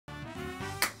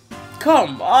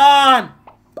Come on!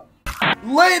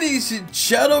 Ladies and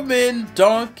gentlemen,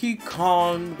 Donkey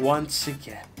Kong once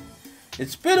again.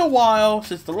 It's been a while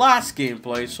since the last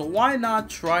gameplay, so why not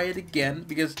try it again?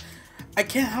 Because I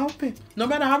can't help it. No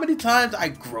matter how many times I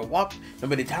grow up, no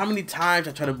matter how many times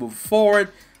I try to move forward,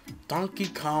 Donkey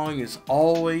Kong is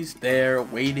always there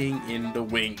waiting in the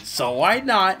wings. So why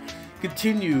not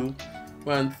continue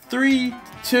on 3,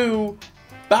 2,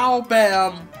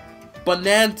 Baobab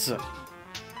Bonanza.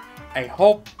 I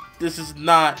hope this is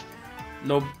not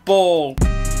no bull.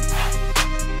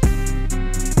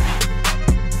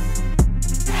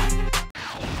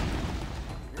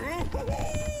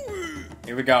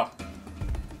 Here we go.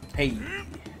 Hey.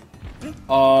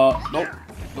 Nope.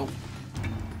 Nope.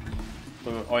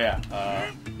 Oh yeah.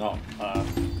 No.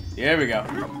 Here we go.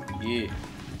 Yeah.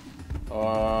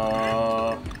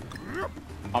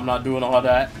 I'm not doing all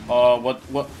that. What?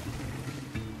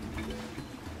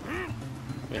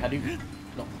 Wait, how do you?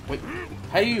 No, wait.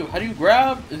 How do you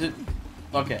grab? Is it?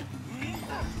 Okay.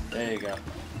 There you go.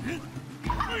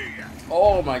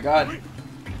 Oh my god.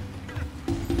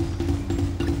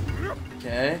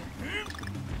 Okay.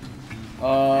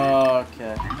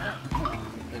 Okay.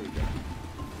 There we go.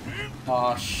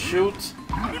 Oh shoot.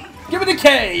 Give me the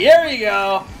K. Here we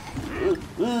go.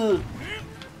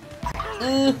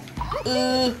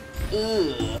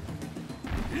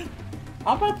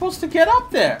 How am I supposed to get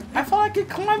up there? I thought I could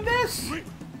climb this.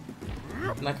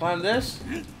 Can I climb this?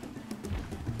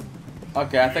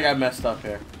 Okay, I think I messed up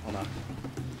here. Hold on.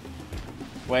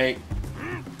 Wait.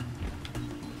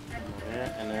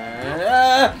 And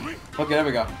then, okay, there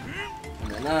we go.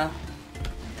 And then,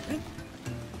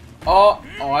 oh,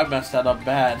 I messed that up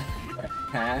bad.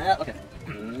 Okay.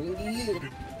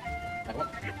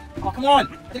 Oh, come on!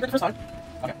 I think we're the first time.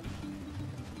 Okay.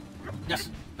 Yes.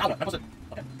 Now what? I posted.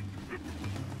 Okay.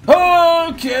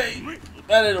 Okay.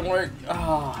 That didn't work.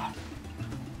 Ah.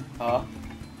 Oh.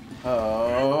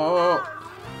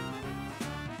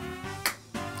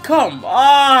 Come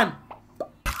on.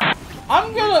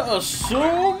 I'm gonna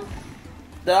assume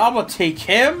that I'm gonna take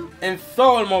him and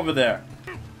throw him over there.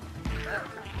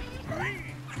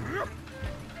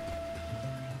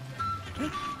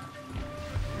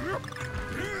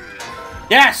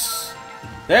 Yes!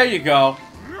 There you go.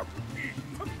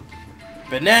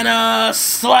 Banana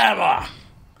Slammer!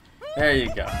 There you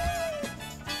go.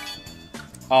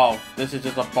 Oh, this is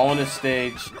just a bonus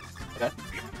stage. Okay.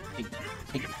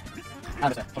 Hey. How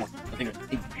does that? Come on. I think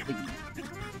hey.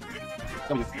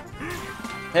 W.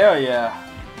 Hell yeah.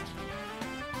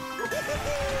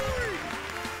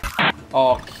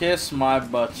 Oh, kiss my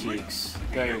butt cheeks.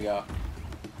 There you go.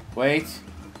 Wait.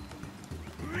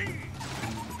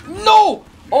 No!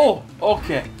 Oh,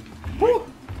 okay. Woo.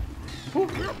 Woo.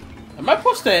 Am I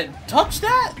supposed to touch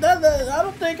that? I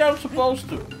don't think I'm supposed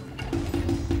to.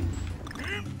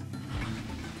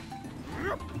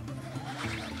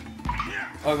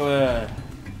 Oh, go ahead.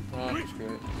 Oh, that's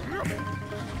great.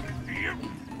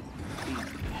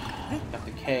 Got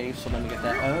the K, so let me get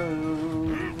that. Oh,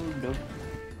 nope.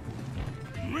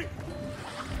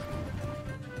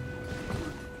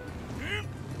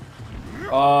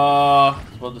 I was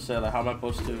supposed to say, like, how am I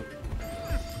supposed to?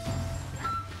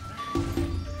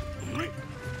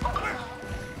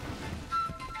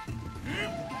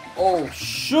 Oh,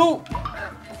 shoot!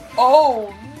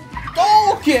 Oh,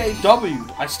 okay, W.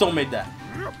 I still made that.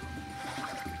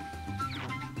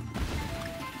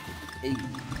 Hey.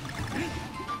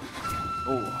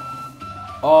 Oh.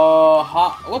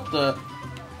 What the?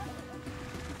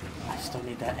 I still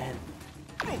need that N.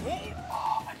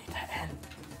 Oh, I need that N.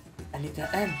 I need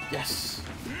that N. Yes.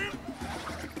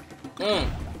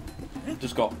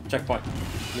 Just go. Checkpoint.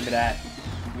 Give me that.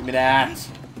 Give me that.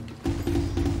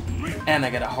 And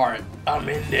I got a heart. I'm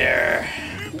in there.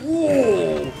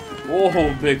 Whoa.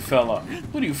 Whoa, big fella.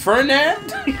 What are you,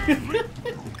 Fernand?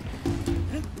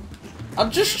 I'm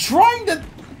just trying to...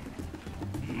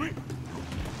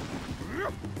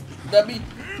 Let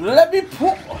me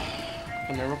pull...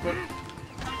 Come here real quick.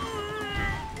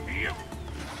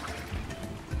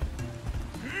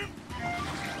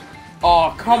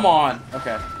 Oh, come on.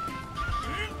 Okay.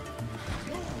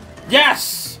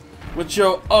 Yes! With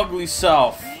your ugly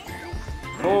self.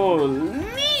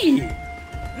 Holy!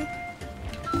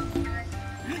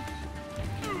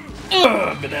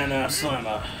 Banana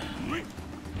Slammer.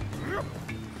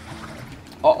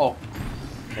 Uh-oh.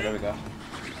 Okay, there we go.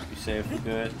 You safe, we're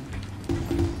good.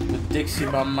 With Dixie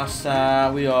by my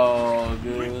side, we all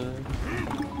good.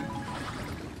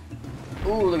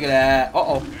 Ooh, look at that.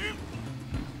 Uh-oh.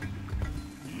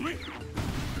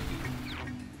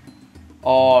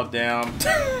 Oh, damn.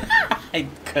 I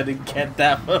couldn't get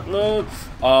that balloon.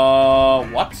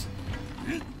 What?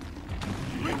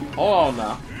 Hold on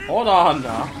now. Hold on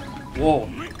now. Whoa.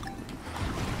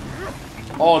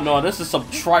 Oh no, this is some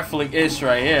trifling ish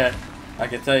right here. I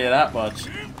can tell you that much.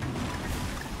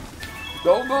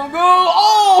 Go, go, go!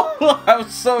 Oh! I'm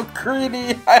so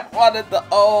greedy. I wanted the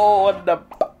O and the...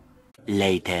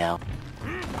 Later.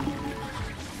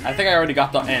 I think I already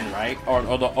got the N, right? Or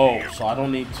the O, so I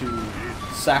don't need to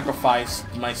sacrifice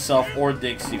myself or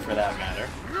Dixie for that matter.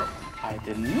 I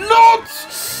did not!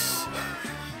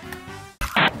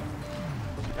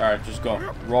 Alright, just go.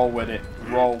 Roll with it.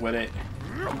 Roll with it.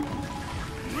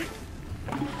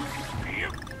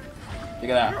 Look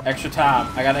at that. Extra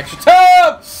time. I got extra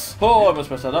time! Oh, I must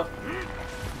mess that up.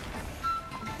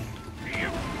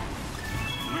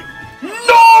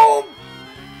 No!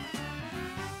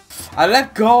 I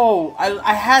let go.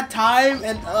 I had time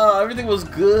and everything was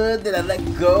good. Then I let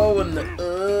go and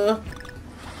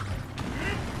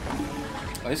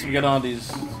At least we get all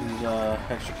these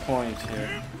extra points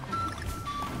here.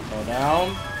 Go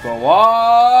down. Go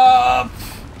up.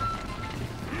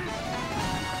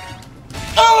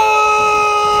 Oh!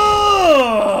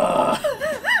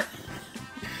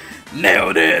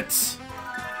 Nailed it.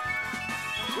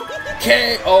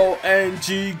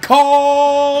 K-O-N-G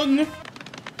Kong.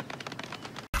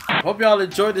 Hope y'all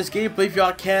enjoyed this gameplay. If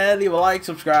y'all can, leave a like,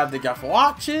 subscribe. Thank y'all for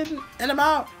watching, and I'm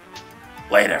out.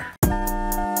 Later.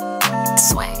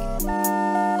 Swing.